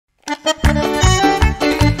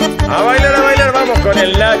con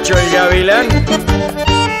el Nacho el Gavilán.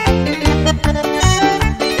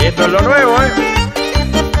 Esto es lo nuevo, ¿eh?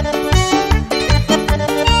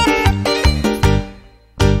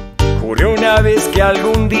 Juré una vez que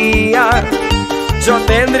algún día yo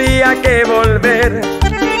tendría que volver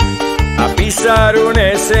a pisar un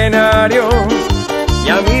escenario y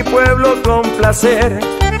a mi pueblo complacer.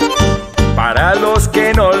 Para los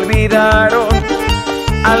que no olvidaron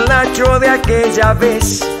al Nacho de aquella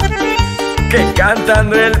vez, que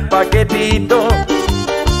cantando el Paquetito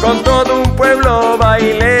con todo un pueblo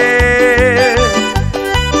bailé.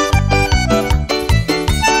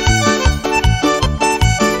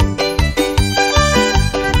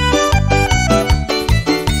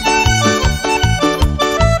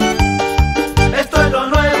 Esto es lo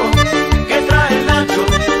nuevo que trae el Nacho,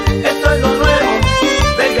 esto es lo nuevo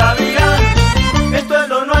del Gavilán, esto es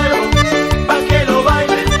lo nuevo pa' que lo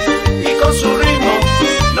bailen y con su ritmo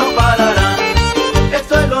no pararán.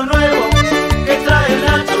 Esto es lo nuevo que trae el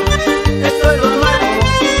Nacho, esto es lo nuevo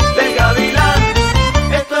del Gavilán,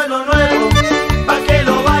 esto es lo nuevo pa' que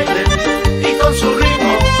lo bailen y con su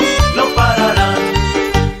ritmo no pararán.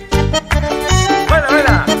 Buena,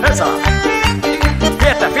 buena, eso.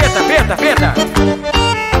 Fiesta, fiesta, fiesta, fiesta.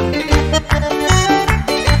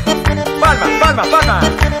 Palmas, palmas, palmas.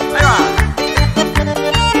 Ahí va.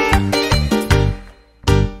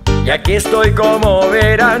 Y aquí estoy, como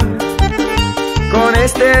verán, con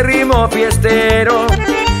este ritmo fiestero,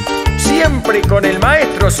 siempre con el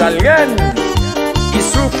maestro Salgán y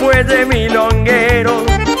su fuelle milonguero.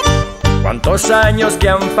 Cuántos años que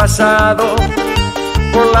han pasado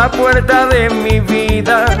por la puerta de mi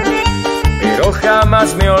vida, pero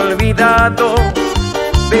jamás me he olvidado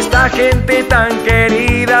de esta gente tan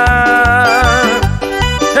querida.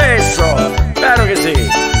 Eso, claro que sí.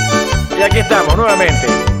 Y aquí estamos nuevamente,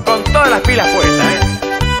 con todas las pilas puestas, ¿eh?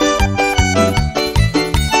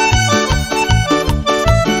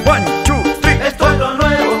 One, two, three. Esto es lo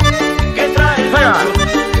nuevo que trae el Nacho,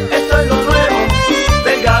 esto es lo nuevo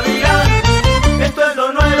del Gavilán, esto es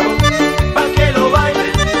lo nuevo pa' que lo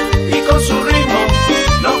bailen y con su ritmo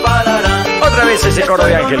no pararán. Otra vez ese coro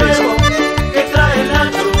de ángeles.